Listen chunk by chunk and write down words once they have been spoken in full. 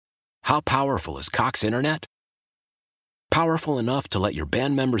How powerful is Cox Internet? Powerful enough to let your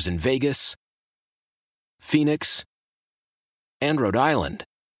band members in Vegas, Phoenix, and Rhode Island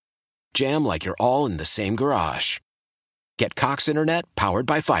jam like you're all in the same garage. Get Cox Internet powered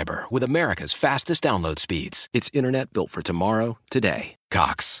by fiber with America's fastest download speeds. It's internet built for tomorrow, today.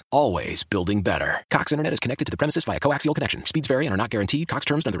 Cox, always building better. Cox Internet is connected to the premises via coaxial connection. Speeds vary and are not guaranteed. Cox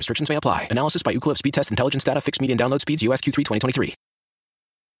terms and other restrictions may apply. Analysis by Ookla Speed Test Intelligence Data. Fixed median download speeds. US Q3 2023.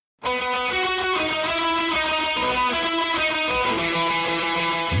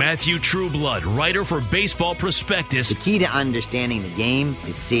 Matthew Trueblood, writer for Baseball Prospectus. The key to understanding the game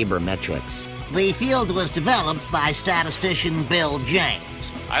is sabermetrics. The field was developed by statistician Bill James.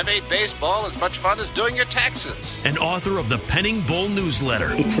 I made baseball as much fun as doing your taxes. And author of the Penning Bull newsletter.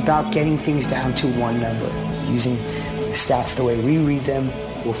 It's about getting things down to one number. Using the stats the way we read them,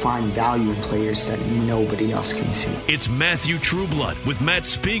 we'll find value in players that nobody else can see. It's Matthew Trueblood with Matt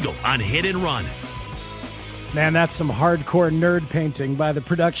Spiegel on Hit and Run. Man, that's some hardcore nerd painting by the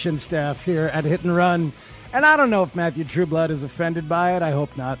production staff here at Hit and Run. And I don't know if Matthew Trueblood is offended by it. I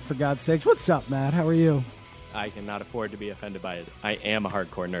hope not, for God's sakes. What's up, Matt? How are you? I cannot afford to be offended by it. I am a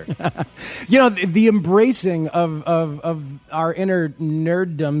hardcore nerd. You know, the embracing of our inner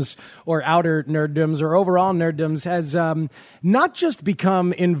nerddoms or outer nerddoms or overall nerddoms has not just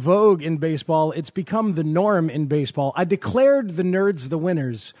become in vogue in baseball, it's become the norm in baseball. I declared the nerds the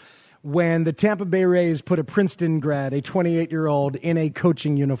winners when the Tampa Bay Rays put a Princeton grad, a 28-year-old, in a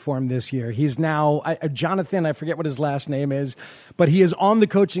coaching uniform this year. He's now, Jonathan, I forget what his last name is, but he is on the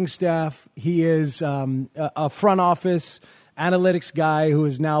coaching staff. He is a front office analytics guy who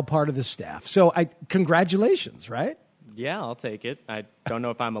is now part of the staff. So congratulations, right? Yeah, I'll take it. I don't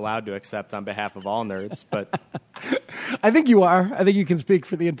know if I'm allowed to accept on behalf of all nerds, but I think you are. I think you can speak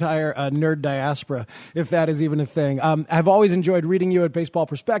for the entire nerd diaspora, if that is even a thing. I've always enjoyed reading you at Baseball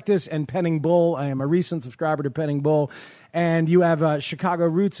Prospectus and Penning Bull. I am a recent subscriber to Penning Bull, and you have Chicago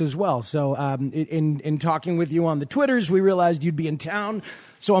roots as well. So in talking with you on the Twitters, we realized you'd be in town,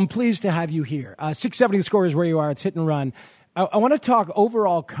 so I'm pleased to have you here. 670 The Score is where you are. It's Hit and Run. I want to talk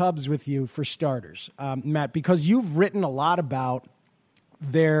overall Cubs with you for starters, Matt, because you've written a lot about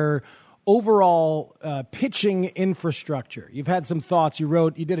their overall pitching infrastructure. You've had some thoughts.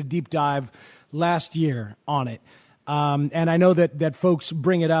 You did a deep dive last year on it, and I know that folks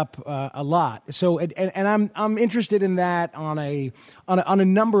bring it up a lot. So, and I'm interested in that on a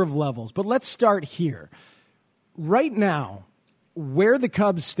number of levels. But let's start here. Right now, where the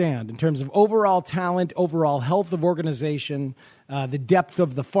Cubs stand in terms of overall talent, overall health of organization, the depth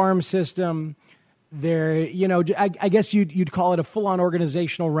of the farm system, I guess you'd call it a full-on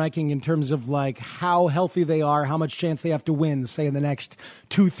organizational ranking in terms of like how healthy they are, how much chance they have to win, say in the next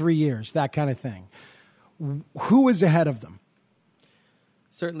 2-3 years, that kind of thing. Who is ahead of them?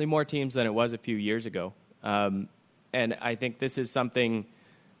 Certainly more teams than it was a few years ago. And I think this is something,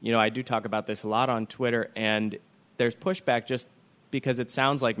 I do talk about this a lot on Twitter, and there's pushback just because it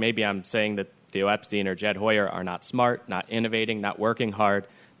sounds like maybe I'm saying that Theo Epstein or Jed Hoyer are not smart, not innovating, not working hard.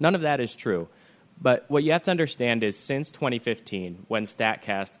 None of that is true. But what you have to understand is since 2015, when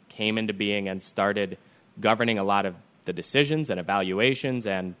StatCast came into being and started governing a lot of the decisions and evaluations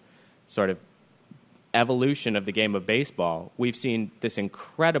and sort of evolution of the game of baseball, we've seen this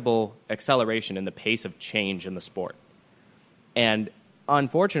incredible acceleration in the pace of change in the sport. And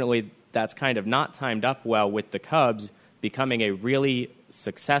unfortunately, that's kind of not timed up well with the Cubs becoming a really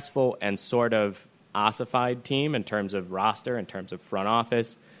successful and sort of ossified team in terms of roster, in terms of front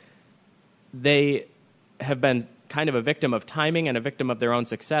office. They have been kind of a victim of timing and a victim of their own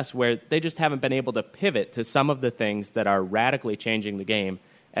success, where they just haven't been able to pivot to some of the things that are radically changing the game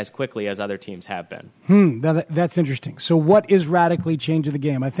as quickly as other teams have been. That's interesting. So what is radically changing the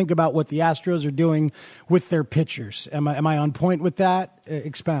game? I think about what the Astros are doing with their pitchers. Am I on point with that?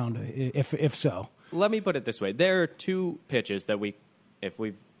 Expound, if so. Let me put it this way. There are two pitches that if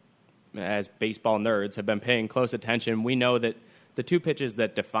we've, as baseball nerds, have been paying close attention, we know that the two pitches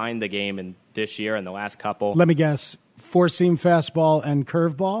that define the game in this year and the last couple. Let me guess. Four-seam fastball and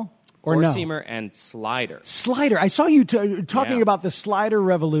curveball? Or no? Four-seamer and slider. Slider. I saw you talking about the slider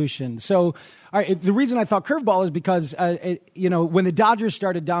revolution. So, all right, the reason I thought curveball is because, when the Dodgers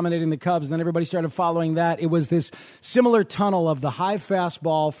started dominating the Cubs, then everybody started following that. It was this similar tunnel of the high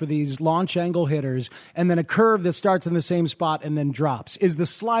fastball for these launch angle hitters, and then a curve that starts in the same spot and then drops. Is the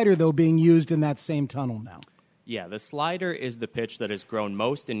slider, though, being used in that same tunnel now? Yeah, the slider is the pitch that has grown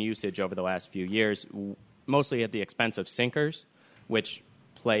most in usage over the last few years, mostly at the expense of sinkers, which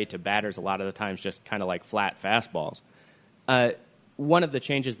play to batters a lot of the times just kind of like flat fastballs. One of the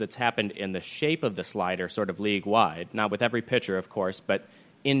changes that's happened in the shape of the slider, sort of league-wide, not with every pitcher, of course, but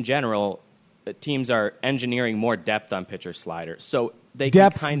in general, teams are engineering more depth on pitcher sliders. So they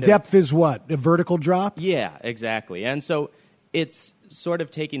depth, can kind of... Depth is what? A vertical drop? Yeah, exactly. And so it's sort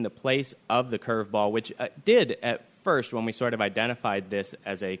of taking the place of the curveball, which did at first, when we sort of identified this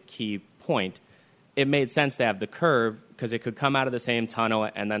as a key point, it made sense to have the curve because it could come out of the same tunnel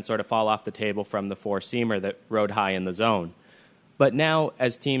and then sort of fall off the table from the four-seamer that rode high in the zone. But now,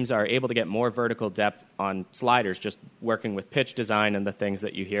 as teams are able to get more vertical depth on sliders, just working with pitch design and the things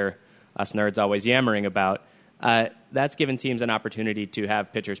that you hear us nerds always yammering about, that's given teams an opportunity to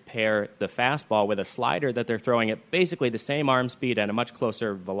have pitchers pair the fastball with a slider that they're throwing at basically the same arm speed and a much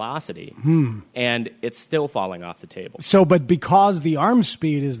closer velocity, and it's still falling off the table. So, but because the arm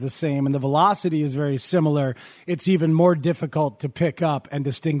speed is the same and the velocity is very similar, it's even more difficult to pick up and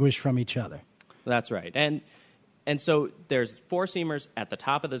distinguish from each other. That's right. And so there's four-seamers at the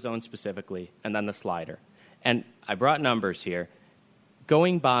top of the zone specifically, and then the slider. And I brought numbers here.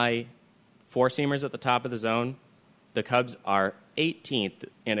 Going by four-seamers at the top of the zone, the Cubs are 18th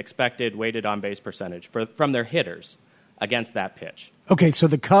in expected weighted on-base percentage from their hitters against that pitch. Okay, so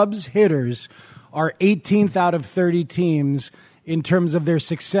the Cubs hitters are 18th out of 30 teams in terms of their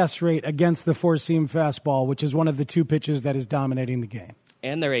success rate against the four-seam fastball, which is one of the two pitches that is dominating the game.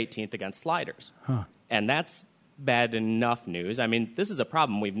 And they're 18th against sliders. And that's bad enough news. I mean, this is a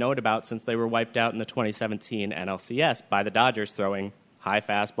problem we've known about since they were wiped out in the 2017 NLCS by the Dodgers throwing high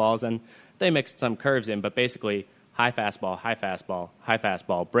fastballs, and they mixed some curves in, but basically high fastball, high fastball, high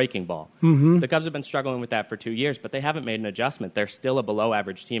fastball, breaking ball. The Cubs have been struggling with that for 2 years, but they haven't made an adjustment. They're still a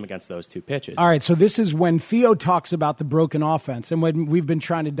below-average team against those two pitches. All right, so this is when Theo talks about the broken offense, and when we've been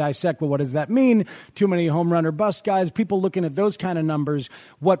trying to dissect, well, what does that mean? Too many home run or bust guys, people looking at those kind of numbers.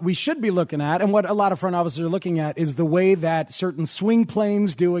 What we should be looking at, and what a lot of front offices are looking at, is the way that certain swing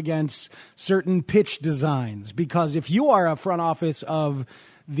planes do against certain pitch designs. Because if you are a front office of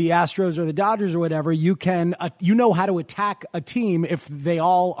the Astros or the Dodgers or whatever, you can you know how to attack a team if they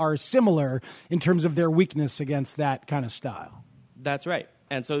all are similar in terms of their weakness against that kind of style. That's right.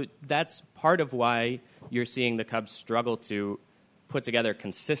 And so that's part of why you're seeing the Cubs struggle to put together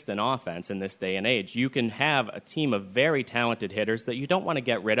consistent offense in this day and age. You can have a team of very talented hitters that you don't want to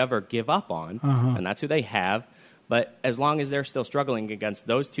get rid of or give up on, and that's who they have. But as long as they're still struggling against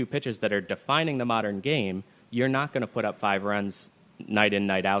those two pitchers that are defining the modern game, you're not going to put up 5 runs night in,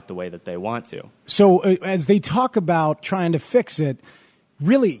 night out the way that they want to. So as they talk about trying to fix it,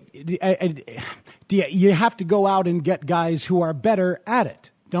 really, you have to go out and get guys who are better at it,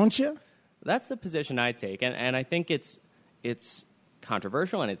 don't you? That's the position I take, and I think it's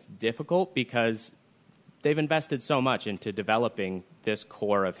controversial and it's difficult because they've invested so much into developing this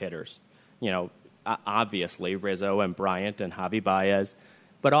core of hitters. You know, obviously Rizzo and Bryant and Javi Baez,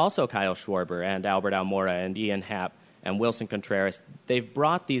 but also Kyle Schwarber and Albert Almora and Ian Happ and Wilson Contreras. They've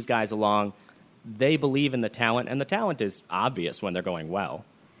brought these guys along. They believe in the talent, and the talent is obvious when they're going well.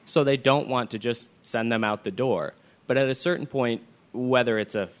 So they don't want to just send them out the door. But at a certain point, whether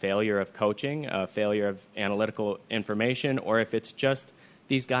it's a failure of coaching, a failure of analytical information, or if it's just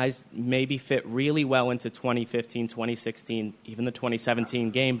these guys maybe fit really well into 2015, 2016, even the 2017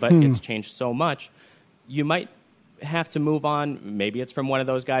 game, but it's changed so much, you might have to move on. Maybe it's from one of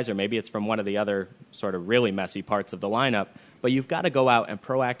those guys, or maybe it's from one of the other sort of really messy parts of the lineup. But you've got to go out and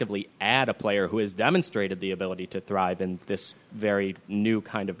proactively add a player who has demonstrated the ability to thrive in this very new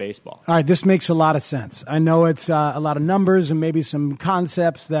kind of baseball. All right, this makes a lot of sense. I know it's a lot of numbers and maybe some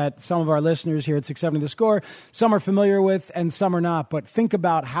concepts that some of our listeners here at 670 The Score, some are familiar with and some are not. But think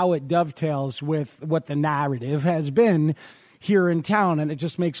about how it dovetails with what the narrative has been here in town, and it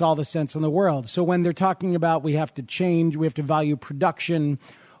just makes all the sense in the world. So when they're talking about we have to change, we have to value production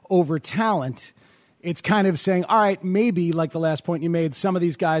over talent, it's kind of saying, all right, maybe, like the last point you made, some of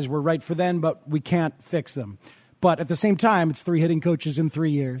these guys were right for them, but we can't fix them. But at the same time, it's 3 hitting coaches in 3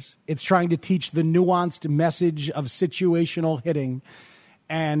 years. It's trying to teach the nuanced message of situational hitting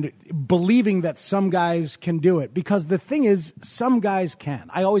and believing that some guys can do it. Because the thing is, some guys can.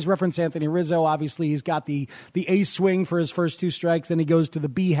 I always reference Anthony Rizzo. Obviously, he's got the A swing for his first 2 strikes. Then he goes to the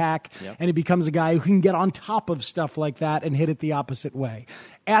B hack, and he becomes a guy who can get on top of stuff like that and hit it the opposite way.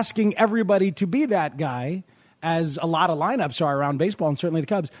 Asking everybody to be that guy, as a lot of lineups are around baseball, and certainly the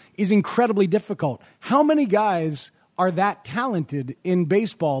Cubs, is incredibly difficult. How many guys are that talented in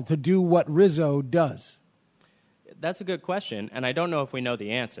baseball to do what Rizzo does? That's a good question, and I don't know if we know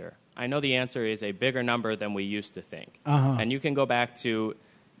the answer. I know the answer is a bigger number than we used to think. And you can go back to,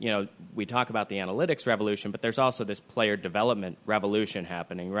 we talk about the analytics revolution, but there's also this player development revolution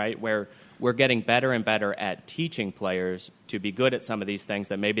happening, right, where we're getting better and better at teaching players to be good at some of these things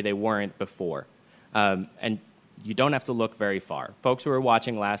that maybe they weren't before. And you don't have to look very far. Folks who were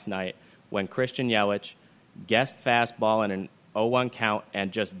watching last night when Christian Yelich guessed fastball in an 0-1 count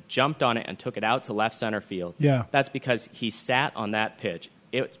and just jumped on it and took it out to left center field. Yeah. That's because he sat on that pitch.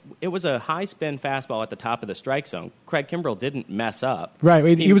 It was a high-spin fastball at the top of the strike zone. Craig Kimbrell didn't mess up.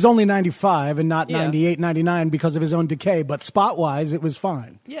 Right. He was only 95 and not Yeah. 98, 99 because of his own decay, but spot-wise, it was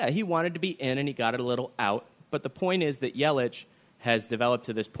fine. Yeah, he wanted to be in, and he got it a little out. But the point is that Yelich has developed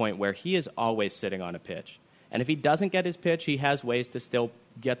to this point where he is always sitting on a pitch. And if he doesn't get his pitch, he has ways to still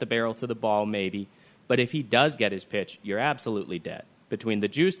get the barrel to the ball, maybe. But if he does get his pitch, you're absolutely dead. Between the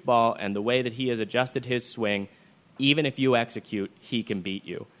juiced ball and the way that he has adjusted his swing, even if you execute, he can beat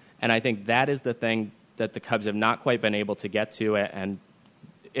you. And I think that is the thing that the Cubs have not quite been able to get to, and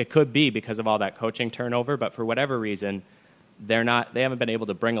it could be because of all that coaching turnover, but for whatever reason, they haven't been able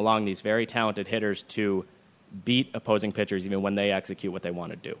to bring along these very talented hitters to beat opposing pitchers even when they execute what they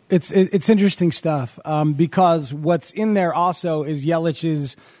want to do. It's interesting stuff because what's in there also is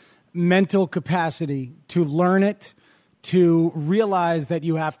Yelich's mental capacity to learn it, to realize that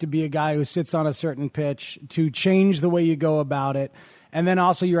you have to be a guy who sits on a certain pitch, to change the way you go about it, and then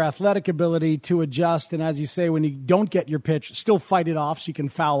also your athletic ability to adjust. And as you say, when you don't get your pitch, still fight it off so you can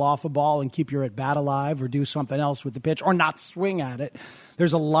foul off a ball and keep your at-bat alive or do something else with the pitch or not swing at it.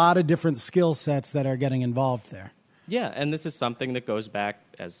 There's a lot of different skill sets that are getting involved there. Yeah, and this is something that goes back,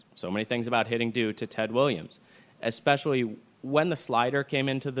 as so many things about hitting do, to Ted Williams. Especially when the slider came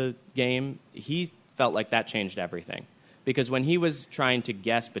into the game, he felt like that changed everything. Because when he was trying to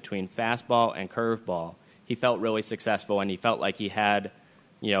guess between fastball and curveball, he felt really successful, and he felt like he had,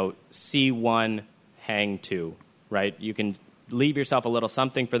 C1, hang 2, right? You can leave yourself a little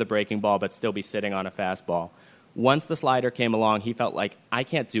something for the breaking ball, but still be sitting on a fastball. Once the slider came along, he felt like, I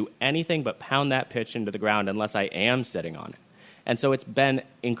can't do anything but pound that pitch into the ground unless I am sitting on it. And so it's been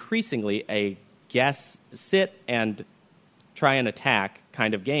increasingly a guess, sit, and try and attack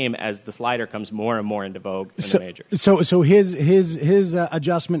kind of game as the slider comes more and more into vogue in the majors. So his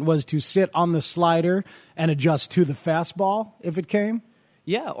adjustment was to sit on the slider and adjust to the fastball if it came?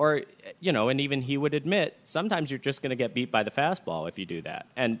 Yeah, or, and even he would admit, sometimes you're just going to get beat by the fastball if you do that.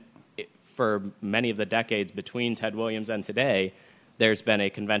 And for many of the decades between Ted Williams and today, there's been a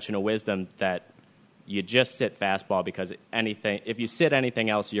conventional wisdom that you just sit fastball because if you sit anything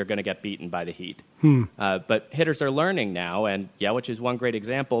else, you're going to get beaten by the heat. But hitters are learning now, and Yelich is one great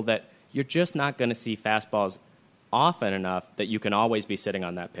example, that you're just not going to see fastballs often enough that you can always be sitting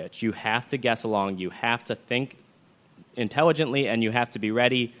on that pitch. You have to guess along. You have to think intelligently, and you have to be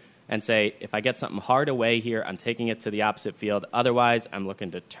ready and say, if I get something hard away here, I'm taking it to the opposite field. Otherwise, I'm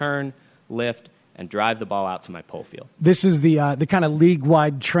looking to turn, lift, and drive the ball out to my pole field. This is the kind of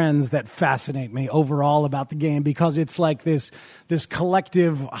league-wide trends that fascinate me overall about the game, because it's like this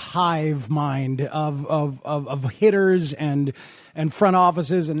collective hive mind of hitters and front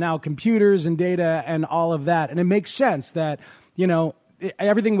offices and now computers and data and all of that. And it makes sense that,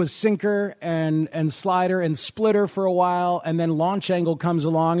 everything was sinker and slider and splitter for a while, and then launch angle comes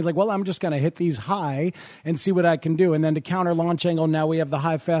along. It's like, well, I'm just going to hit these high and see what I can do. And then to counter launch angle, now we have the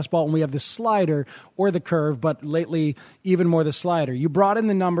high fastball and we have the slider or the curve, but lately even more the slider. You brought in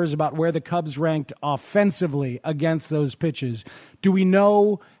the numbers about where the Cubs ranked offensively against those pitches. Do we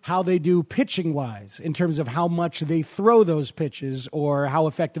know how they do pitching-wise in terms of how much they throw those pitches or how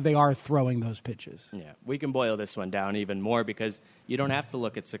effective they are throwing those pitches? Yeah, we can boil this one down even more because you don't have to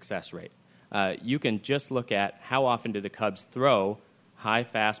look at success rate. You can just look at how often do the Cubs throw high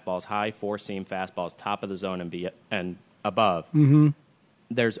fastballs, high four-seam fastballs, top of the zone and above. Mm-hmm.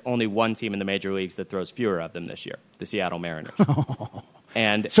 There's only one team in the major leagues that throws fewer of them this year, the Seattle Mariners.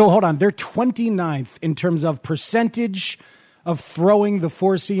 And so hold on, they're 29th in terms of percentage of throwing the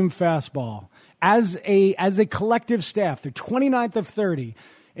four-seam fastball. As a collective staff, they're 29th of 30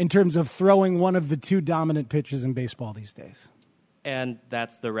 in terms of throwing one of the two dominant pitches in baseball these days. And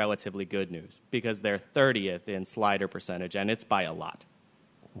that's the relatively good news, because they're 30th in slider percentage, and it's by a lot.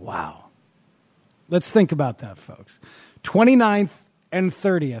 Wow. Let's think about that, folks. 29th and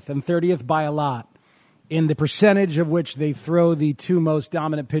 30th by a lot in the percentage of which they throw the two most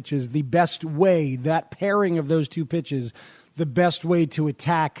dominant pitches, the best way, that pairing of those two pitches, the best way to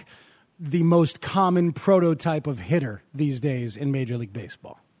attack the most common prototype of hitter these days in Major League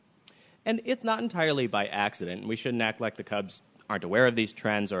Baseball. And it's not entirely by accident. We shouldn't act like the Cubs aren't aware of these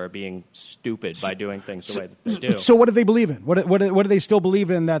trends or are being stupid by doing things the way that they do. So what do they believe in? What do they still believe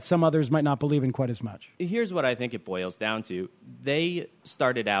in that some others might not believe in quite as much? Here's what I think it boils down to. They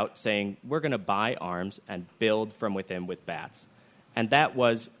started out saying, we're going to buy arms and build from within with bats. And that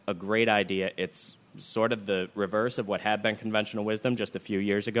was a great idea. It's sort of the reverse of what had been conventional wisdom just a few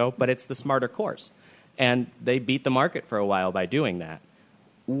years ago, but it's the smarter course. And they beat the market for a while by doing that.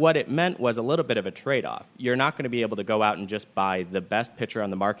 What it meant was a little bit of a trade-off. You're not going to be able to go out and just buy the best pitcher on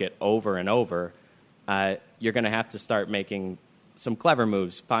the market over and over. You're going to have to start making some clever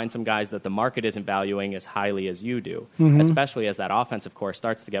moves, find some guys that the market isn't valuing as highly as you do, especially as that offensive core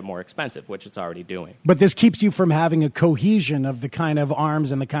starts to get more expensive, which it's already doing. But this keeps you from having a cohesion of the kind of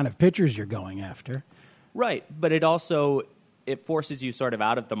arms and the kind of pitchers you're going after. Right, but it also forces you sort of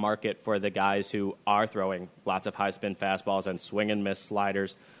out of the market for the guys who are throwing lots of high-spin fastballs and swing-and-miss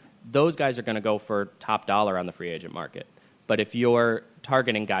sliders. Those guys are going to go for top dollar on the free agent market. But if you're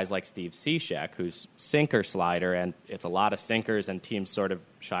targeting guys like Steve Cishek, who's sinker slider, and it's a lot of sinkers, and teams sort of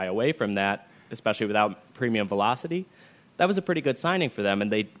shy away from that, especially without premium velocity, that was a pretty good signing for them,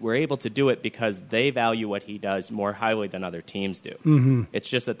 and they were able to do it because they value what he does more highly than other teams do. It's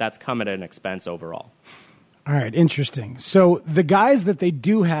just that that's come at an expense overall. All right, interesting. So the guys that they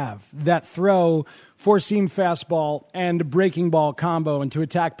do have that throw four-seam fastball and breaking ball combo and to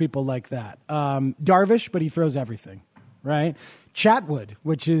attack people like that, Darvish, but he throws everything. Right? Chatwood,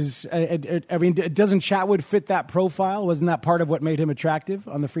 which is, doesn't Chatwood fit that profile? Wasn't that part of what made him attractive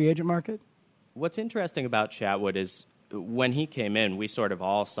on the free agent market? What's interesting about Chatwood is when he came in, we sort of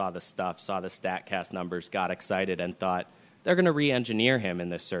all saw the stuff, saw the StatCast numbers, got excited, and thought they're going to re-engineer him in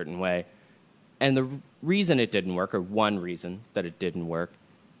this certain way. And the reason it didn't work, or one reason that it didn't work,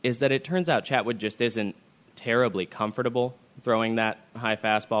 is that it turns out Chatwood just isn't terribly comfortable throwing that high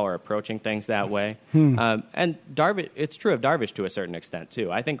fastball or approaching things that way. And Darvish, it's true of Darvish to a certain extent,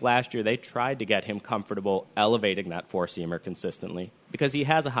 too. I think last year they tried to get him comfortable elevating that four-seamer consistently because he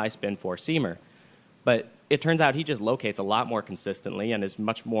has a high-spin four-seamer. But it turns out he just locates a lot more consistently and is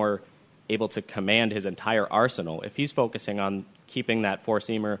much more able to command his entire arsenal. If he's focusing on keeping that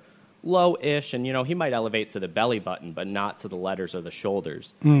four-seamer low-ish, and, he might elevate to the belly button, but not to the letters or the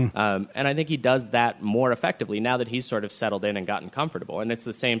shoulders. And I think he does that more effectively now that he's sort of settled in and gotten comfortable. And it's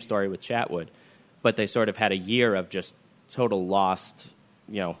the same story with Chatwood. But they sort of had a year of just total lost,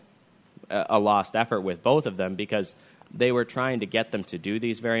 a lost effort with both of them because they were trying to get them to do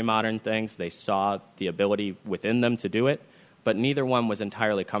these very modern things. They saw the ability within them to do it, but neither one was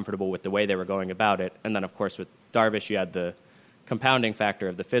entirely comfortable with the way they were going about it. And then, of course, with Darvish, you had the compounding factor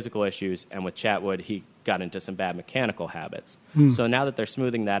of the physical issues, and with Chatwood, he got into some bad mechanical habits. So now that they're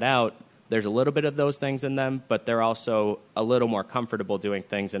smoothing that out, there's a little bit of those things in them, but they're also a little more comfortable doing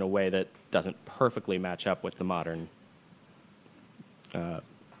things in a way that doesn't perfectly match up with the modern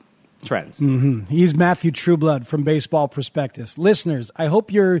trends. He's Matthew Trueblood from Baseball Prospectus. Listeners, I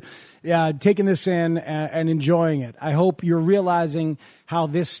hope you're taking this in and enjoying it. I hope you're realizing how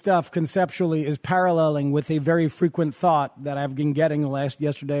this stuff conceptually is paralleling with a very frequent thought that I've been getting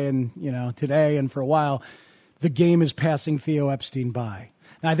yesterday and today and for a while. The game is passing Theo Epstein by.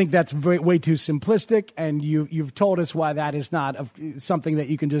 And I think that's way too simplistic, and you've told us why that is not something that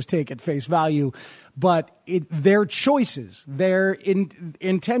you can just take at face value. But their choices, their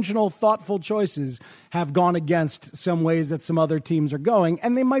intentional, thoughtful choices have gone against some ways that some other teams are going,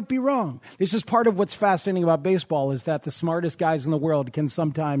 and they might be wrong. This is part of what's fascinating about baseball is that the smartest guys in the world can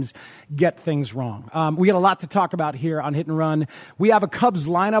sometimes get things wrong. We got a lot to talk about here on Hit and Run. We have a Cubs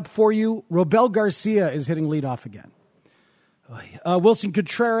lineup for you. Robel Garcia is hitting leadoff again. Wilson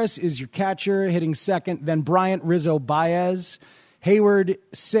Contreras is your catcher, hitting second. Then Bryant Rizzo Baez. Hayward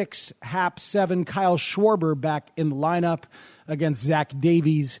 6, Happ 7. Kyle Schwarber back in the lineup against Zach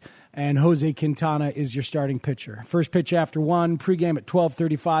Davies. And Jose Quintana is your starting pitcher. First pitch after 1, pregame at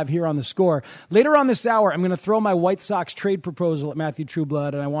 12:35 here on The Score. Later on this hour, I'm going to throw my White Sox trade proposal at Matthew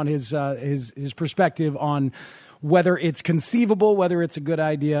Trueblood, and I want his perspective on whether it's conceivable, whether it's a good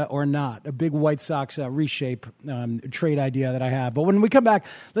idea or not. A big White Sox reshape trade idea that I have. But when we come back,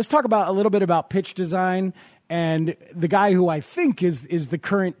 let's talk about a little bit about pitch design and the guy who I think is the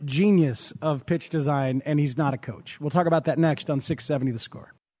current genius of pitch design, and he's not a coach. We'll talk about that next on 670 The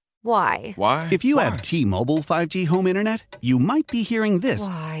Score. Why? If you have T-Mobile 5G home internet, you might be hearing this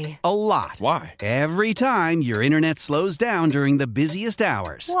a lot. Why? Every time your internet slows down during the busiest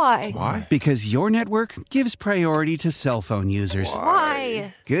hours. Why? Because your network gives priority to cell phone users.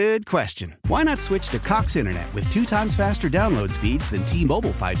 Why? Good question. Why not switch to Cox Internet with 2 times faster download speeds than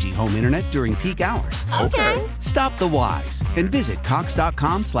T-Mobile 5G home internet during peak hours? Okay. Stop the whys and visit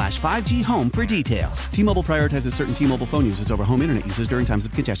cox.com/5G home for details. T-Mobile prioritizes certain T-Mobile phone users over home internet users during times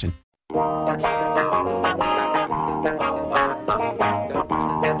of congestion.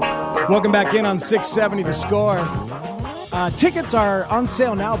 Welcome back in on 670 The Score. Tickets are on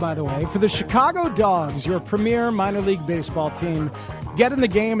sale now, by the way, for the Chicago Dogs, your premier minor league baseball team. Get in the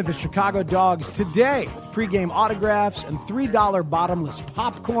game at the Chicago Dogs today with pregame autographs and $3 bottomless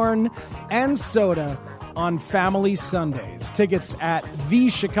popcorn and soda on Family Sundays. Tickets at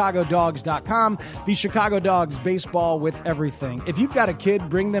thechicagodogs.com. The Chicago Dogs, baseball with everything. If you've got a kid,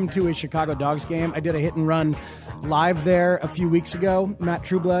 bring them to a Chicago Dogs game. I did a hit and run live there a few weeks ago. Matt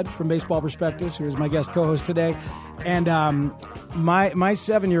Trueblood from Baseball Prospectus, who is my guest co-host today. And my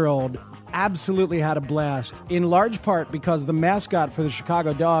 7-year-old absolutely had a blast, in large part because the mascot for the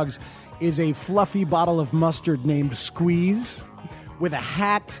Chicago Dogs is a fluffy bottle of mustard named Squeeze, with a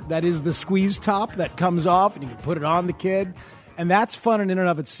hat that is the squeeze top that comes off, and you can put it on the kid. And that's fun in and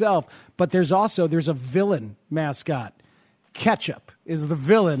of itself. But there's a villain mascot. Ketchup is the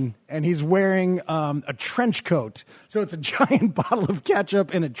villain, and he's wearing a trench coat. So it's a giant bottle of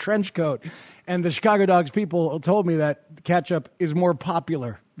ketchup in a trench coat. And the Chicago Dogs people told me that ketchup is more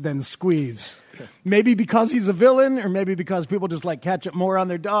popular than Squeeze. Maybe because he's a villain, or maybe because people just like ketchup more on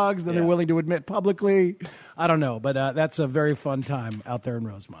their dogs than they're willing to admit publicly. I don't know, but that's a very fun time out there in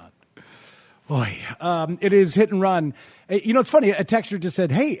Rosemont. Boy, it is hit and run. It's funny. A texter just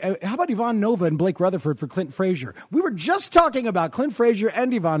said, hey, how about Ivan Nova and Blake Rutherford for Clint Frazier? We were just talking about Clint Frazier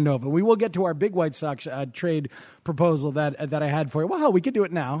and Ivan Nova. We will get to our big White Sox trade proposal that I had for you. Well, hell, we could do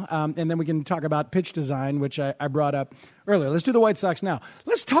it now, and then we can talk about pitch design, which I brought up earlier. Let's do the White Sox now.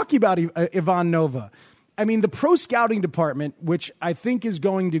 Let's talk about Ivan Nova. I mean, the pro scouting department, which I think is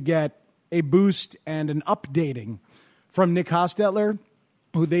going to get a boost and an updating from Nick Hostetler,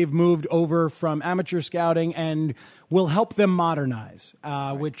 who they've moved over from amateur scouting and will help them modernize,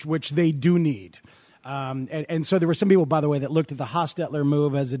 which they do need. And so there were some people, by the way, that looked at the Hostetler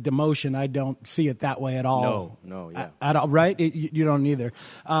move as a demotion. I don't see it that way at all. No, yeah. At all, right? You don't either.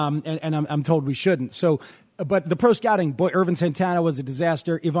 And I'm told we shouldn't. So, but the pro scouting, boy, Irvin Santana was a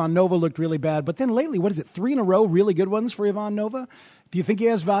disaster. Ivan Nova looked really bad. But then lately, what is it, 3 in a row, really good ones for Ivan Nova? Do you think he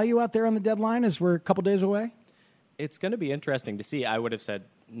has value out there on the deadline as we're a couple days away? It's going to be interesting to see. I would have said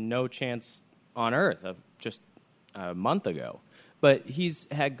no chance on earth of just a month ago. But he's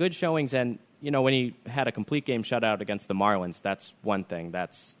had good showings, and, when he had a complete game shutout against the Marlins, that's one thing.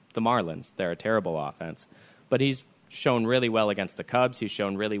 That's the Marlins. They're a terrible offense. But he's shown really well against the Cubs. He's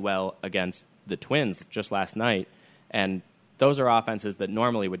shown really well against the Twins just last night. And those are offenses that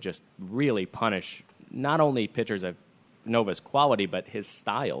normally would just really punish not only pitchers of Nova's quality, but his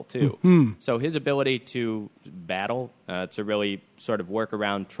style, too. Mm-hmm. So his ability to battle, to really sort of work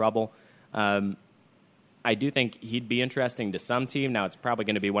around trouble, I do think he'd be interesting to some team. Now, it's probably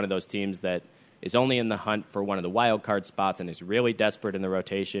going to be one of those teams that is only in the hunt for one of the wild card spots and is really desperate in the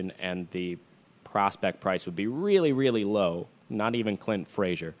rotation, and the prospect price would be really, really low, not even Clint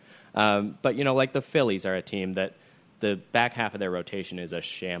Frazier. But, like the Phillies are a team that the back half of their rotation is a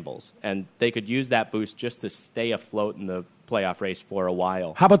shambles, and they could use that boost just to stay afloat in the playoff race for a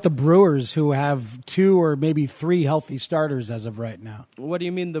while. How about the Brewers, who have 2 or maybe 3 healthy starters as of right now? What do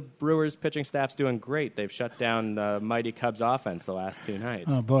you mean the Brewers pitching staff's doing great? They've shut down the mighty Cubs offense the last 2 nights.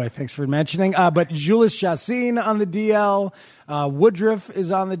 Oh, boy, thanks for mentioning. But Julius Chassin on the DL. Woodruff is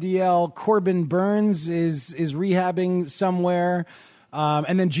on the DL. Corbin Burns is rehabbing somewhere.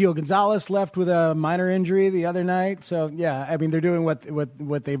 And then Gio Gonzalez left with a minor injury the other night. So, yeah, I mean, they're doing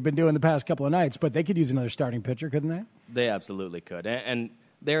what they've been doing the past couple of nights, but they could use another starting pitcher, couldn't they? They absolutely could. And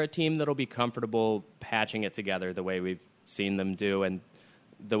they're a team that'll be comfortable patching it together the way we've seen them do and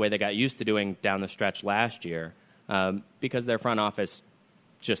the way they got used to doing down the stretch last year, because their front office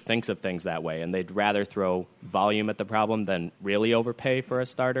just thinks of things that way, and they'd rather throw volume at the problem than really overpay for a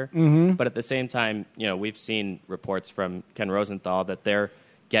starter. Mm-hmm. But at the same time, we've seen reports from Ken Rosenthal that they're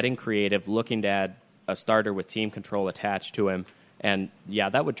getting creative, looking to add a starter with team control attached to him. And, yeah,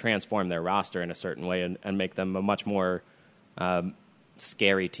 that would transform their roster in a certain way and make them a much more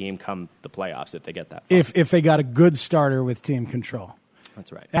scary team come the playoffs if they get that far. If they got a good starter with team control.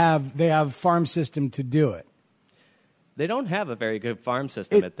 That's right. They have farm system to do it. They don't have a very good farm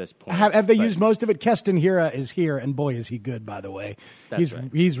system at this point. Have they used most of it? Keston Hiura is here, and boy, is he good, by the way. That's right.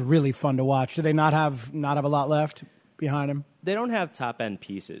 He's really fun to watch. Do they not have a lot left behind him? They don't have top-end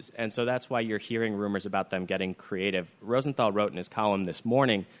pieces, and so that's why you're hearing rumors about them getting creative. Rosenthal wrote in his column this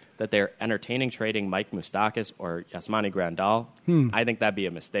morning that they're entertaining trading Mike Moustakas or Yasmani Grandal. I think that'd be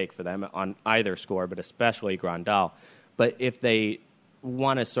a mistake for them on either score, but especially Grandal. But if they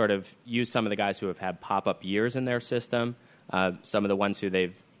want to sort of use some of the guys who have had pop-up years in their system, some of the ones who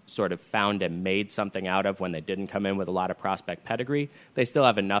they've sort of found and made something out of when they didn't come in with a lot of prospect pedigree, they still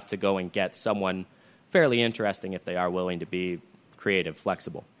have enough to go and get someone fairly interesting if they are willing to be creative,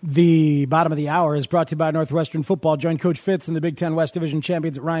 flexible. The bottom of the hour is brought to you by Northwestern Football. Join Coach Fitz and the Big Ten West Division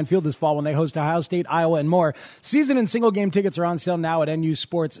champions at Ryan Field this fall when they host Ohio State, Iowa, and more. Season and single-game tickets are on sale now at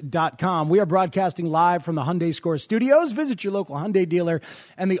nusports.com. We are broadcasting live from the Hyundai Score Studios. Visit your local Hyundai dealer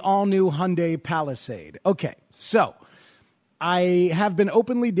and the all-new Hyundai Palisade. Okay, so I have been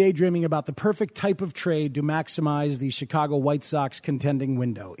openly daydreaming about the perfect type of trade to maximize the Chicago White Sox contending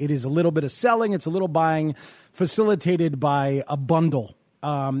window. It is a little bit of selling. It's a little buying facilitated by a bundle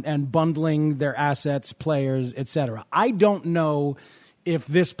and bundling their assets, players, etc. I don't know if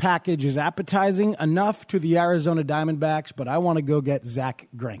this package is appetizing enough to the Arizona Diamondbacks, but I want to go get Zach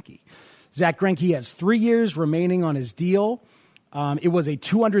Greinke. Zach Greinke has 3 years remaining on his deal. It was a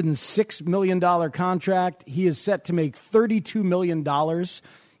 $206 million contract. He is set to make $32 million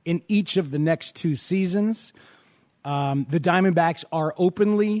in each of the next 2 seasons. The Diamondbacks are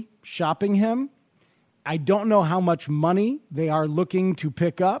openly shopping him. I don't know how much money they are looking to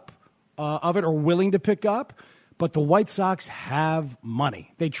pick up of it or willing to pick up, but the White Sox have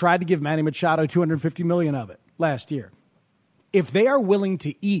money. They tried to give Manny Machado $250 million of it last year. If they are willing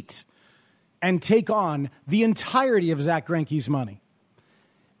to eat and take on the entirety of Zach Greinke's money,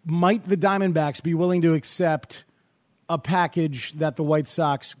 might the Diamondbacks be willing to accept a package that the White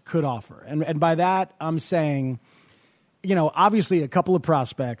Sox could offer? And by that, I'm saying, obviously a couple of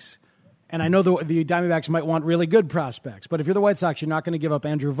prospects, and I know the Diamondbacks might want really good prospects, but if you're the White Sox, you're not going to give up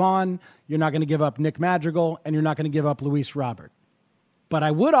Andrew Vaughn, you're not going to give up Nick Madrigal, and you're not going to give up Luis Robert. But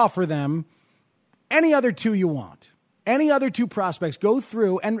I would offer them any other 2 you want. Any other 2 prospects, go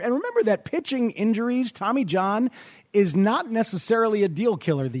through, and remember that pitching injuries, Tommy John is not necessarily a deal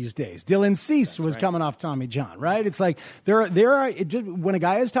killer these days. Dylan Cease was coming off Tommy John, right? It's like there are when a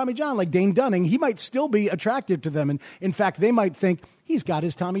guy has Tommy John, like Dane Dunning, he might still be attractive to them, and in fact, they might think he's got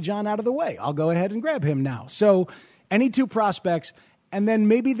his Tommy John out of the way. I'll go ahead and grab him now. So, any 2 prospects, and then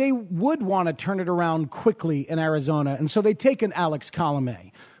maybe they would want to turn it around quickly in Arizona, and so they take an Alex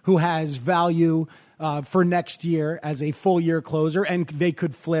Colomé, who has value for next year as a full-year closer, and they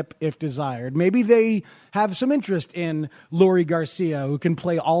could flip if desired. Maybe they have some interest in Leury Garcia, who can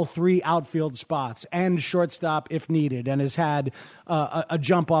play all 3 outfield spots and shortstop if needed, and has had a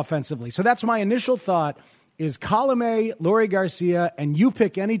jump offensively. So that's my initial thought, is Colomé, Leury Garcia, and you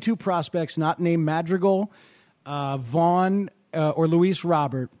pick any 2 prospects not named Madrigal, Vaughn, or Luis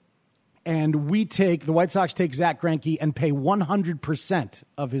Robert, and the White Sox take Zach Greinke and pay 100%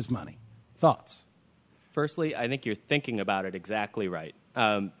 of his money. Thoughts? Firstly, I think you're thinking about it exactly right,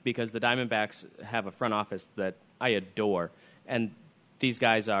 because the Diamondbacks have a front office that I adore, and these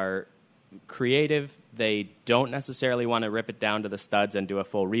guys are creative. They don't necessarily want to rip it down to the studs and do a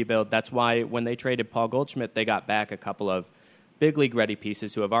full rebuild. That's why when they traded Paul Goldschmidt, they got back a couple of big league-ready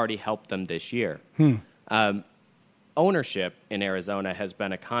pieces who have already helped them this year. Ownership in Arizona has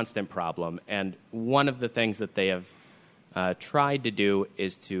been a constant problem, and one of the things that they have tried to do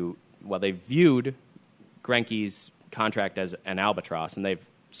is they viewed Greinke's contract as an albatross, and they've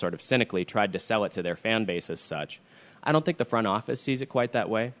sort of cynically tried to sell it to their fan base as such. I don't think the front office sees it quite that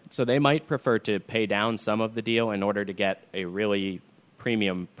way, so they might prefer to pay down some of the deal in order to get a really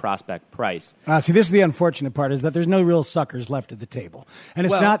premium prospect price. See, this is the unfortunate part, is that there's no real suckers left at the table. And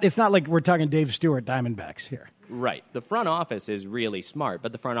it's not like we're talking Dave Stewart Diamondbacks here. Right. The front office is really smart,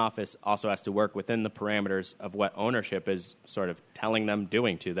 but the front office also has to work within the parameters of what ownership is sort of telling them,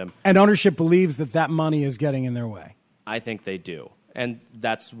 doing to them. And ownership believes that money is getting in their way. I think they do. And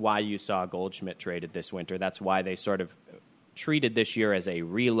that's why you saw Goldschmidt traded this winter. That's why they sort of treated this year as a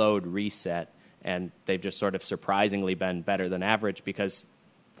reload, reset, and they've just sort of surprisingly been better than average because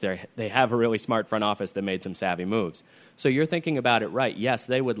they have a really smart front office that made some savvy moves. So you're thinking about it right. Yes,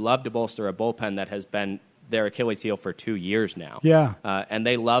 they would love to bolster a bullpen that has been their Achilles heel for 2 years now. Yeah. And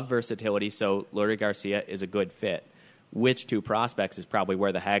they love versatility, so Leury Garcia is a good fit. Which 2 prospects is probably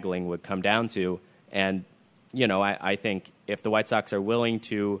where the haggling would come down to. And, I think if the White Sox are willing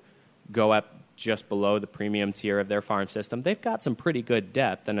to go up just below the premium tier of their farm system, they've got some pretty good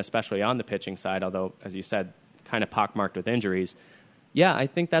depth, and especially on the pitching side, although, as you said, kind of pockmarked with injuries. Yeah, I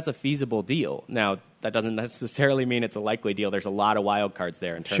think that's a feasible deal. Now, that doesn't necessarily mean it's a likely deal. There's a lot of wild cards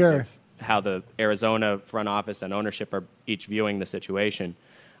there in terms of how the Arizona front office and ownership are each viewing the situation.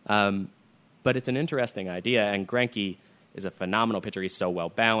 But it's an interesting idea, and Greinke is a phenomenal pitcher. He's so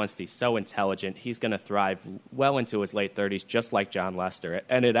well-balanced. He's so intelligent. He's going to thrive well into his late 30s, just like John Lester.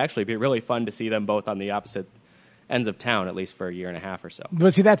 And it'd actually be really fun to see them both on the opposite ends of town, at least for a year and a half or so.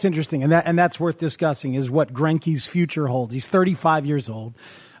 But see, that's interesting, and that's worth discussing, is what Greinke's future holds. He's 35 years old.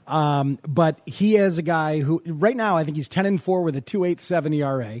 But he is a guy who, right now, I think he's 10-4 with a 2.87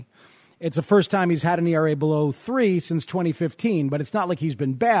 ERA. It's the first time he's had an ERA below 3 since 2015, but it's not like he's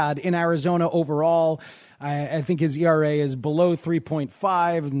been bad. In Arizona overall, I think his ERA is below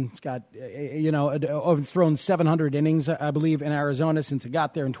 3.5, and he's got, overthrown 700 innings, I believe, in Arizona since it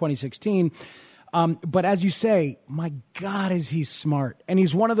got there in 2016. But as you say, my God, is he smart. And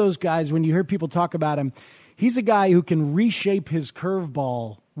he's one of those guys, when you hear people talk about him, he's a guy who can reshape his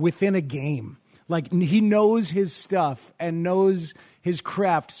curveball within a game. Like, he knows his stuff and knows his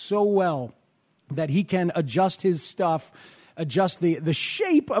craft so well that he can adjust his stuff, adjust the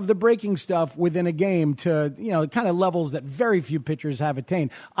shape of the breaking stuff within a game to, kind of levels that very few pitchers have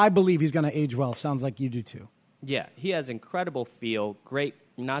attained. I believe he's going to age well. Sounds like you do too. Yeah, he has incredible feel, great,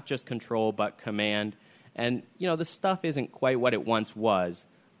 not just control, but command. And, the stuff isn't quite what it once was,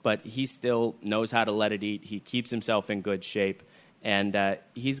 but he still knows how to let it eat. He keeps himself in good shape, and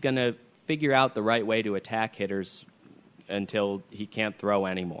he's going to figure out the right way to attack hitters until he can't throw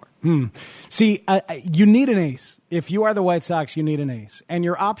anymore. See, you need an ace. If you are the White Sox, you need an ace. And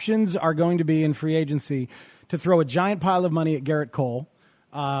your options are going to be in free agency to throw a giant pile of money at Garrett Cole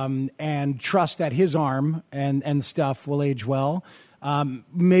and trust that his arm and stuff will age well.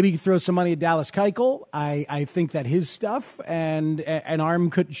 Maybe throw some money at Dallas Keuchel. I think that his stuff and an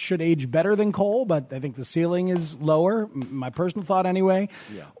arm should age better than Cole, but I think the ceiling is lower, my personal thought anyway.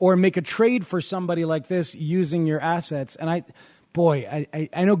 Yeah. Or make a trade for somebody like this using your assets. And I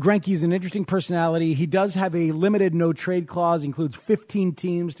know Greinke's an interesting personality. He does have a limited no-trade clause, includes 15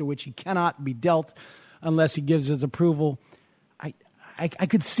 teams to which he cannot be dealt unless he gives his approval. I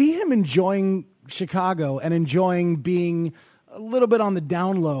could see him enjoying Chicago and enjoying being a little bit on the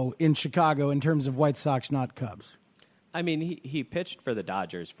down low in Chicago in terms of White Sox, not Cubs. I mean, he pitched for the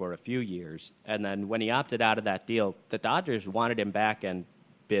Dodgers for a few years, and then when he opted out of that deal, the Dodgers wanted him back and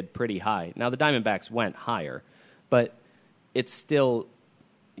bid pretty high. Now, the Diamondbacks went higher, but it's still,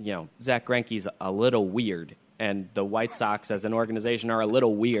 Zach Greinke's a little weird, and the White Sox as an organization are a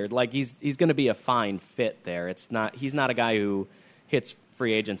little weird. Like, he's going to be a fine fit there. He's not a guy who hits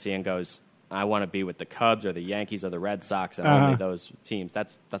free agency and goes, I want to be with the Cubs or the Yankees or the Red Sox and only those teams.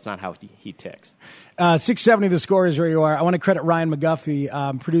 That's not how he ticks. 670 The Score is where you are. I want to credit Ryan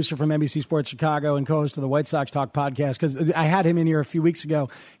McGuffey, producer from NBC Sports Chicago and co-host of the White Sox Talk podcast, because I had him in here a few weeks ago,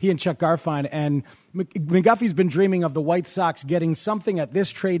 he and Chuck Garfien, and McGuffey's been dreaming of the White Sox getting something at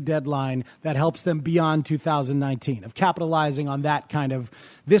this trade deadline that helps them beyond 2019, of capitalizing on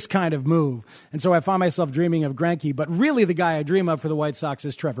this kind of move. And so I find myself dreaming of Greinke, but really the guy I dream of for the White Sox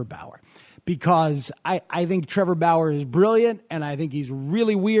is Trevor Bauer. Because I think Trevor Bauer is brilliant, and I think he's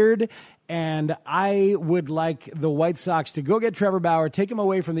really weird, and I would like the White Sox to go get Trevor Bauer, take him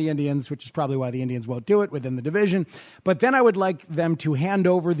away from the Indians, which is probably why the Indians won't do it within the division, but then I would like them to hand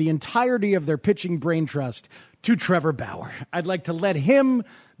over the entirety of their pitching brain trust to Trevor Bauer. I'd like to let him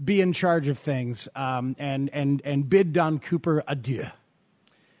be in charge of things and bid Don Cooper adieu.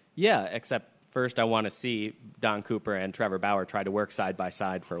 Yeah, except first, I want to see Don Cooper and Trevor Bauer try to work side by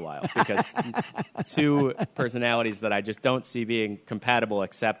side for a while, because two personalities that I just don't see being compatible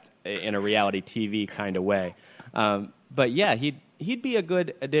except in a reality TV kind of way. But yeah, he'd be a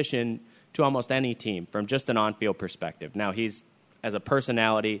good addition to almost any team from just an on-field perspective. Now, he's, as a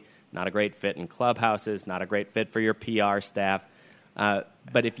personality, not a great fit in clubhouses, not a great fit for your PR staff.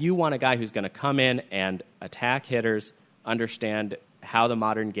 But if you want a guy who's going to come in and attack hitters, understand how the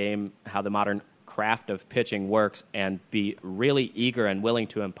modern game, how the modern craft of pitching works, and be really eager and willing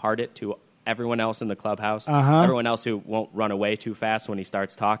to impart it to everyone else in the clubhouse, everyone else who won't run away too fast when he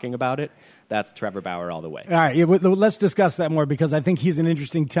starts talking about it, that's Trevor Bauer all the way. All right, let's discuss that more, because I think he's an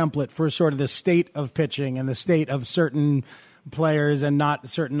interesting template for sort of the state of pitching and the state of certain players and not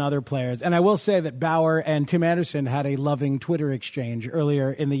certain other players. And I will say that Bauer and Tim Anderson had a loving Twitter exchange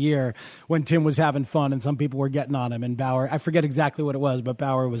earlier in the year when Tim was having fun and some people were getting on him. And Bauer, I forget exactly what it was, but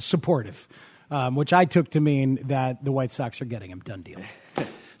Bauer was supportive, which I took to mean that the White Sox are getting him. Done deal.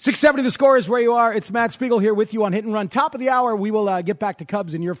 670 The Score is where you are. It's Matt Spiegel here with you on Hit and Run. Top of the hour, we will get back to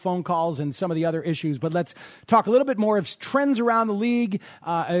Cubs and your phone calls and some of the other issues. But let's talk a little bit more of trends around the league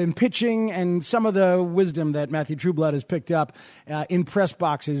in pitching and some of the wisdom that Matthew Trueblood has picked up in press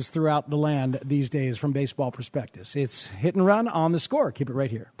boxes throughout the land these days from Baseball Prospectus. It's Hit and Run on The Score. Keep it right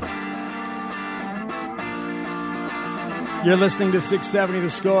here. You're listening to 670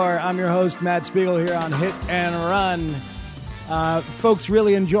 The Score. I'm your host, Matt Spiegel, here on Hit and Run. Folks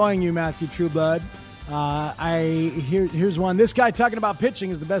really enjoying you, Matthew Trueblood. Here's one. This guy talking about pitching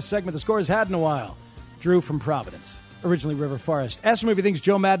is the best segment The Score has had in a while. Drew from Providence, originally River Forest. Ask him if he thinks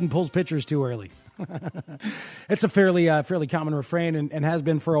Joe Madden pulls pitchers too early. It's a fairly common refrain and has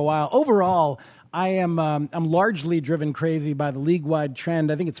been for a while. Overall, I'm largely driven crazy by the league-wide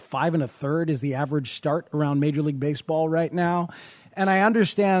trend. I think it's 5 1/3 is the average start around Major League Baseball right now. And I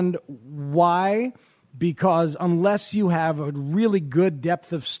understand why, because unless you have a really good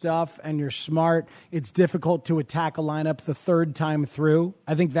depth of stuff and you're smart, it's difficult to attack a lineup the third time through.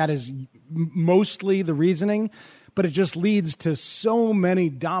 I think that is mostly the reasoning. But it just leads to so many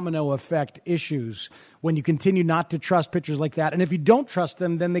domino effect issues when you continue not to trust pitchers like that. And if you don't trust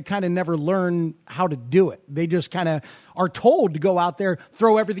them, then they kind of never learn how to do it. They just kind of are told to go out there,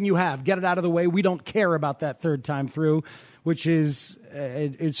 throw everything you have, get it out of the way. We don't care about that third time through, which is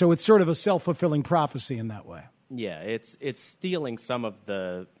so it's sort of a self-fulfilling prophecy in that way. Yeah, it's stealing some of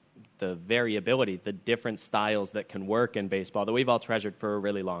the variability, the different styles that can work in baseball that we've all treasured for a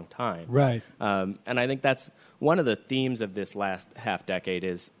really long time. Right. And I think that's one of the themes of this last half decade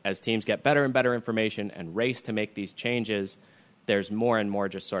is as teams get better and better information and race to make these changes, there's more and more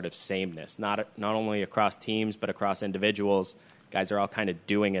just sort of sameness, not only across teams but across individuals. Guys are all kind of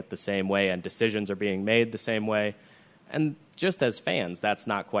doing it the same way and decisions are being made the same way. And just as fans, that's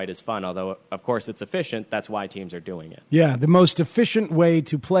not quite as fun, although, of course, it's efficient. That's why teams are doing it. Yeah, the most efficient way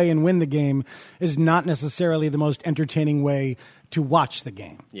to play and win the game is not necessarily the most entertaining way to watch the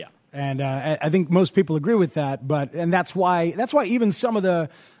game. Yeah. And I think most people agree with that, and that's why even some of the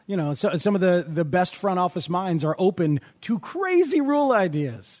some of the best front office minds are open to crazy rule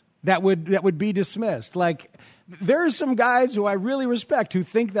ideas that would be dismissed. Like, there's some guys who I really respect who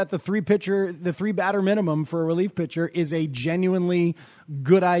think that the three batter minimum for a relief pitcher is a genuinely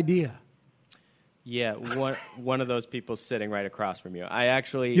good idea. Yeah, one of those people sitting right across from you. I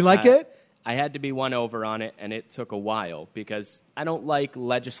actually You like it? I had to be won over on it, and it took a while because I don't like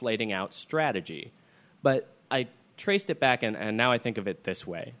legislating out strategy. But I traced it back, and now I think of it this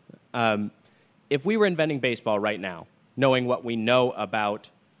way. If we were inventing baseball right now, knowing what we know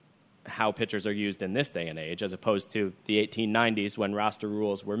about how pitchers are used in this day and age, as opposed to the 1890s when roster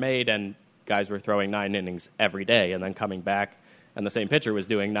rules were made and guys were throwing 9 innings every day and then coming back and the same pitcher was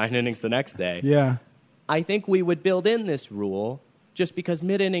doing 9 innings the next day. Yeah. I think we would build in this rule just because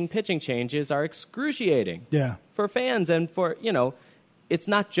mid-inning pitching changes are excruciating for fans and for, it's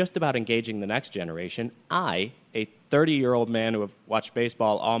not just about engaging the next generation. I, a 30-year-old man who have watched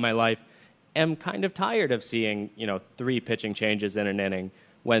baseball all my life, am kind of tired of seeing, 3 pitching changes in an inning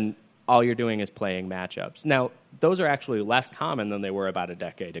when all you're doing is playing matchups. Now, those are actually less common than they were about a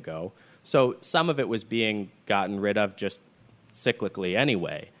decade ago. So some of it was being gotten rid of just cyclically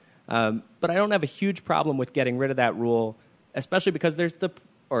anyway. But I don't have a huge problem with getting rid of that rule, especially because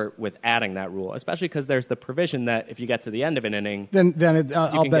with adding that rule, especially because there's the provision that if you get to the end of an inning, then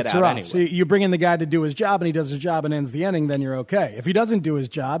all bets are off. Anyway. So you bring in the guy to do his job, and he does his job and ends the inning, then you're okay. If he doesn't do his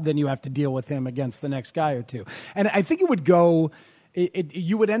job, then you have to deal with him against the next guy or two. And I think it would go...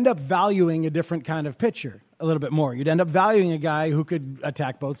 you would end up valuing a different kind of pitcher a little bit more. You'd end up valuing a guy who could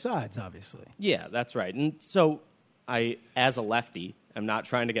attack both sides, obviously. Yeah, that's right. And so I, as a lefty, am not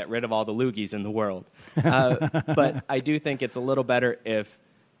trying to get rid of all the loogies in the world. But I do think it's a little better if,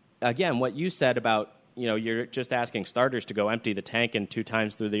 again, what you said about, you're just asking starters to go empty the tank in 2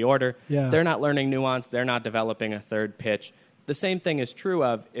 times through the order. Yeah. They're not learning nuance. They're not developing a third pitch. The same thing is true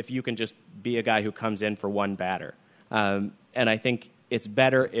of if you can just be a guy who comes in for one batter. And I think it's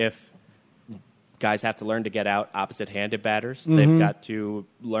better if guys have to learn to get out opposite-handed batters. Mm-hmm. They've got to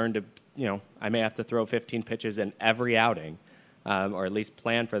learn to, I may have to throw 15 pitches in every outing, or at least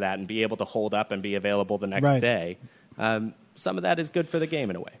plan for that and be able to hold up and be available the next day. Some of that is good for the game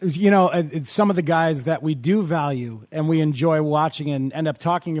in a way. Some of the guys that we do value and we enjoy watching and end up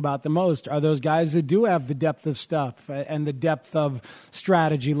talking about the most are those guys that do have the depth of stuff and the depth of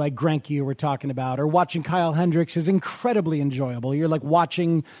strategy, like Greinke, who we're talking about, or watching Kyle Hendricks is incredibly enjoyable. You're like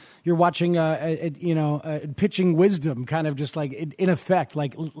watching pitching wisdom, kind of just like in effect,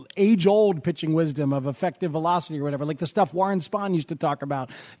 like age-old pitching wisdom of effective velocity or whatever, like the stuff Warren Spahn used to talk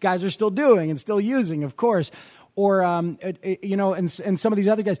about. Guys are still doing and still using, of course. Or, and some of these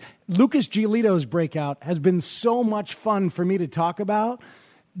other guys. Lucas Giolito's breakout has been so much fun for me to talk about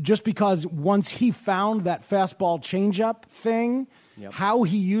just because once he found that fastball changeup thing, how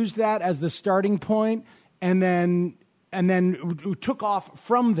he used that as the starting point and then took off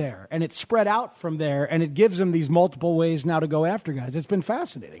from there, and it spread out from there, and it gives him these multiple ways now to go after guys. It's been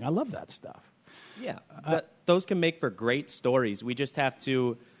fascinating. I love that stuff. Yeah, those can make for great stories. We just have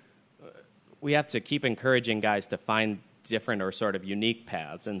to... We have to keep encouraging guys to find different or sort of unique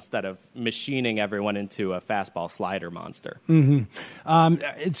paths instead of machining everyone into a fastball slider monster.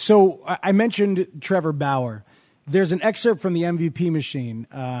 Mm-hmm. So I mentioned Trevor Bauer. There's an excerpt from the MVP Machine,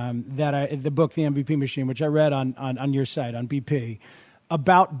 the book, The MVP Machine, which I read on your site, on BP,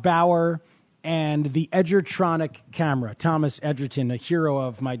 about Bauer and the Edgertronic camera. Thomas Edgerton, a hero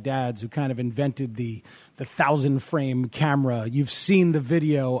of my dad's, who kind of invented the 1,000-frame camera. You've seen the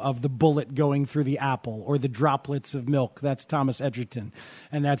video of the bullet going through the apple or the droplets of milk. That's Thomas Edgerton,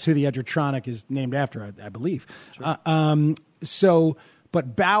 and that's who the Edgertronic is named after, I believe. Sure.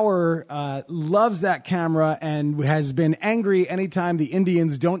 But Bauer loves that camera and has been angry anytime the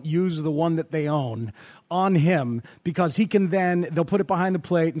Indians don't use the one that they own on him, because he can then, they'll put it behind the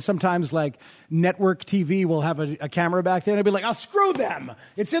plate, and sometimes like network TV will have a camera back there and they'll be like, oh, screw them.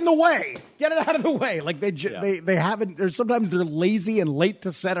 It's in the way. Get it out of the way. Like they haven't, or sometimes they're lazy and late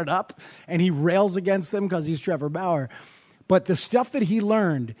to set it up, and he rails against them because he's Trevor Bauer. But the stuff that he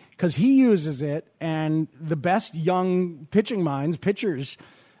learned, because he uses it, and the best young pitching minds, pitchers,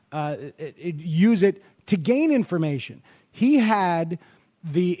 use it to gain information. He had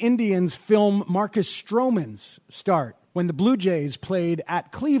the Indians film Marcus Stroman's start when the Blue Jays played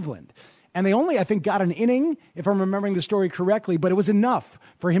at Cleveland. And they only, I think, got an inning, if I'm remembering the story correctly, but it was enough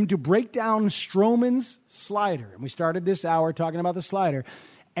for him to break down Stroman's slider. And we started this hour talking about the slider,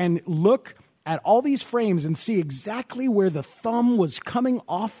 and look at all these frames and see exactly where the thumb was coming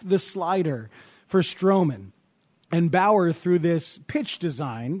off the slider for Stroman. And Bauer, through this pitch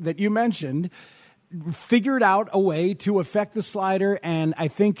design that you mentioned, figured out a way to affect the slider, and I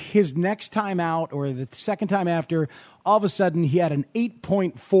think his next time out, or the second time after, all of a sudden he had an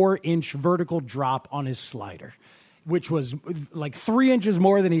 8.4-inch vertical drop on his slider, which was like 3 inches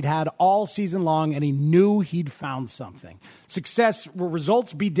more than he'd had all season long, and he knew he'd found something. Success,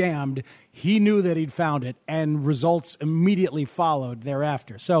 results be damned, he knew that he'd found it, and results immediately followed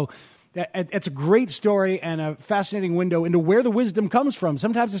thereafter. So it's a great story and a fascinating window into where the wisdom comes from.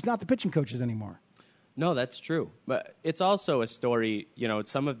 Sometimes it's not the pitching coaches anymore. No, that's true. But it's also a story,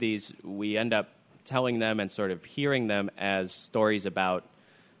 some of these we end up telling them and sort of hearing them as stories about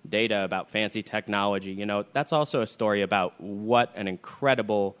data, about fancy technology. That's also a story about what an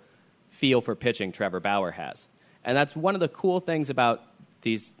incredible feel for pitching Trevor Bauer has. And that's one of the cool things about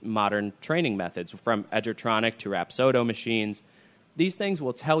these modern training methods, from Edgertronic to Rapsodo machines. These things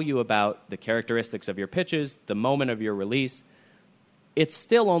will tell you about the characteristics of your pitches, the moment of your release. It's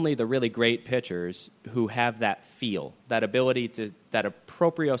still only the really great pitchers who have that feel, that ability to, that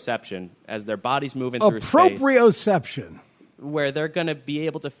proprioception as their body's moving through space. Proprioception. Where they're going to be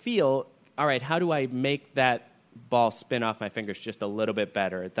able to feel, all right, how do I make that ball spin off my fingers just a little bit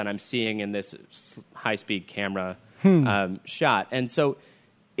better than I'm seeing in this high-speed camera shot? And so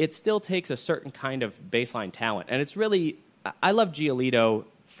it still takes a certain kind of baseline talent. And it's really, I love Giolito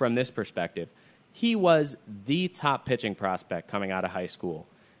from this perspective. He was the top pitching prospect coming out of high school.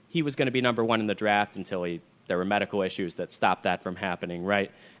 He was going to be number one in the draft until there were medical issues that stopped that from happening,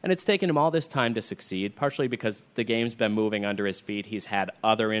 right? And it's taken him all this time to succeed, partially because the game's been moving under his feet. He's had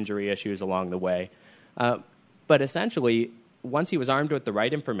other injury issues along the way. But essentially, once he was armed with the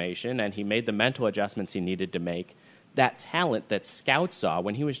right information and he made the mental adjustments he needed to make, that talent that scouts saw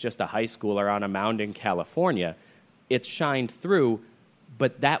when he was just a high schooler on a mound in California, it shined through.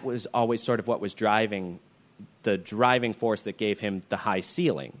 But that was always sort of what was driving the driving force that gave him the high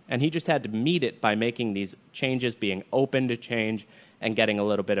ceiling. And he just had to meet it by making these changes, being open to change, and getting a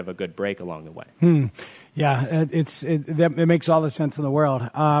little bit of a good break along the way. Yeah, it makes all the sense in the world.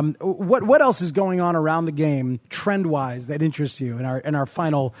 What else is going on around the game, trend-wise, that interests you in our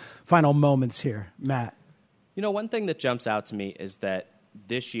final moments here, Matt? One thing that jumps out to me is that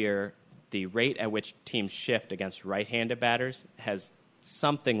this year, the rate at which teams shift against right-handed batters has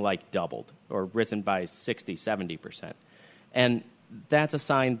something like doubled or risen by 60, 70%. And that's a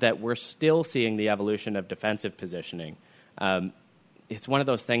sign that we're still seeing the evolution of defensive positioning. It's one of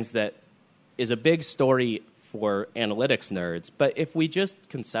those things that is a big story for analytics nerds, but if we just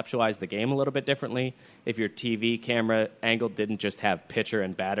conceptualize the game a little bit differently, if your TV camera angle didn't just have pitcher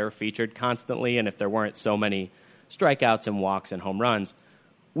and batter featured constantly, and if there weren't so many strikeouts and walks and home runs,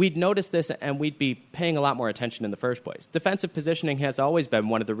 we'd notice this and we'd be paying a lot more attention in the first place. Defensive positioning has always been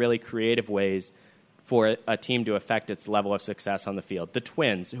one of the really creative ways for a team to affect its level of success on the field. The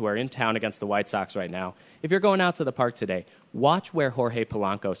Twins, who are in town against the White Sox right now, if you're going out to the park today, watch where Jorge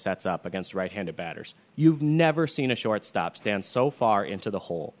Polanco sets up against right-handed batters. You've never seen a shortstop stand so far into the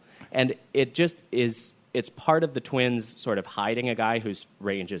hole. And it just is, it's part of the Twins sort of hiding a guy whose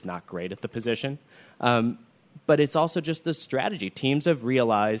range is not great at the position. But it's also just the strategy. Teams have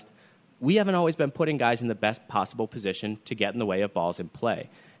realized we haven't always been putting guys in the best possible position to get in the way of balls in play.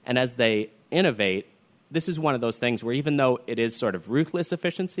 And as they innovate, this is one of those things where even though it is sort of ruthless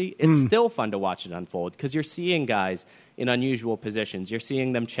efficiency, it's still fun to watch it unfold because you're seeing guys in unusual positions. You're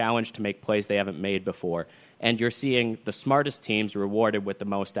seeing them challenged to make plays they haven't made before. And you're seeing the smartest teams rewarded with the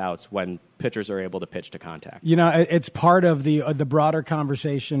most outs when pitchers are able to pitch to contact. You know, it's part of the broader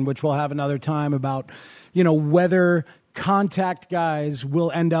conversation, which we'll have another time, about, you know, whether contact guys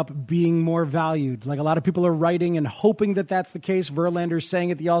will end up being more valued. Like, a lot of people are writing and hoping that that's the case. Verlander's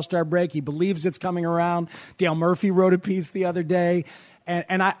saying at the All-Star break he believes it's coming around. Dale Murphy wrote a piece the other day.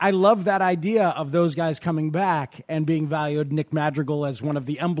 And I love that idea of those guys coming back and being valued. Nick Madrigal as one of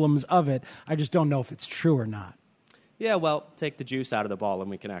the emblems of it. I just don't know if it's true or not. Yeah, well, take the juice out of the ball and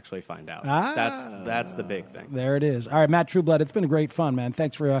we can actually find out. That's the big thing. There it is. All right, Matt Trueblood, it's been great fun, man.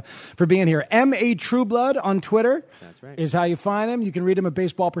 Thanks for being here. M.A. Trueblood on Twitter. That's right. Is how you find him. You can read him at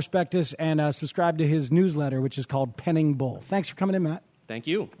Baseball Prospectus and subscribe to his newsletter, which is called Penning Bull. Thanks for coming in, Matt. Thank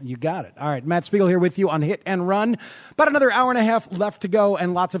you. You got it. All right, Matt Spiegel here with you on Hit and Run. About another hour and a half left to go,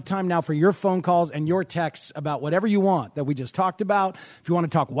 and lots of time now for your phone calls and your texts about whatever you want that we just talked about. If you want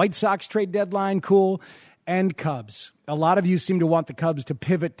to talk White Sox trade deadline, cool. And Cubs. A lot of you seem to want the Cubs to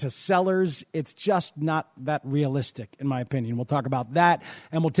pivot to sellers. It's just not that realistic, in my opinion. We'll talk about that,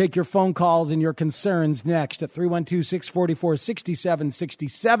 and we'll take your phone calls and your concerns next at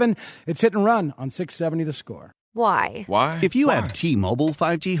 312-644-6767. It's Hit and Run on 670 The Score. Why? Why? If you have T-Mobile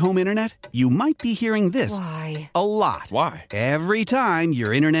 5G home internet, you might be hearing this Why? a lot. Why? Every time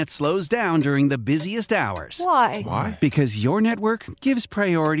your internet slows down during the busiest hours. Why? Why? Because your network gives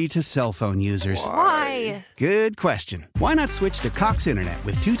priority to cell phone users. Why? Good question. Why not switch to Cox Internet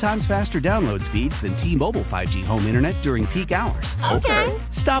with 2 times faster download speeds than T-Mobile 5G home internet during peak hours? Okay.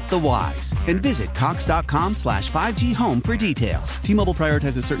 Stop the whys and visit Cox.com/5G home for details. T-Mobile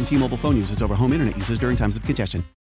prioritizes certain T-Mobile phone users over home internet users during times of congestion.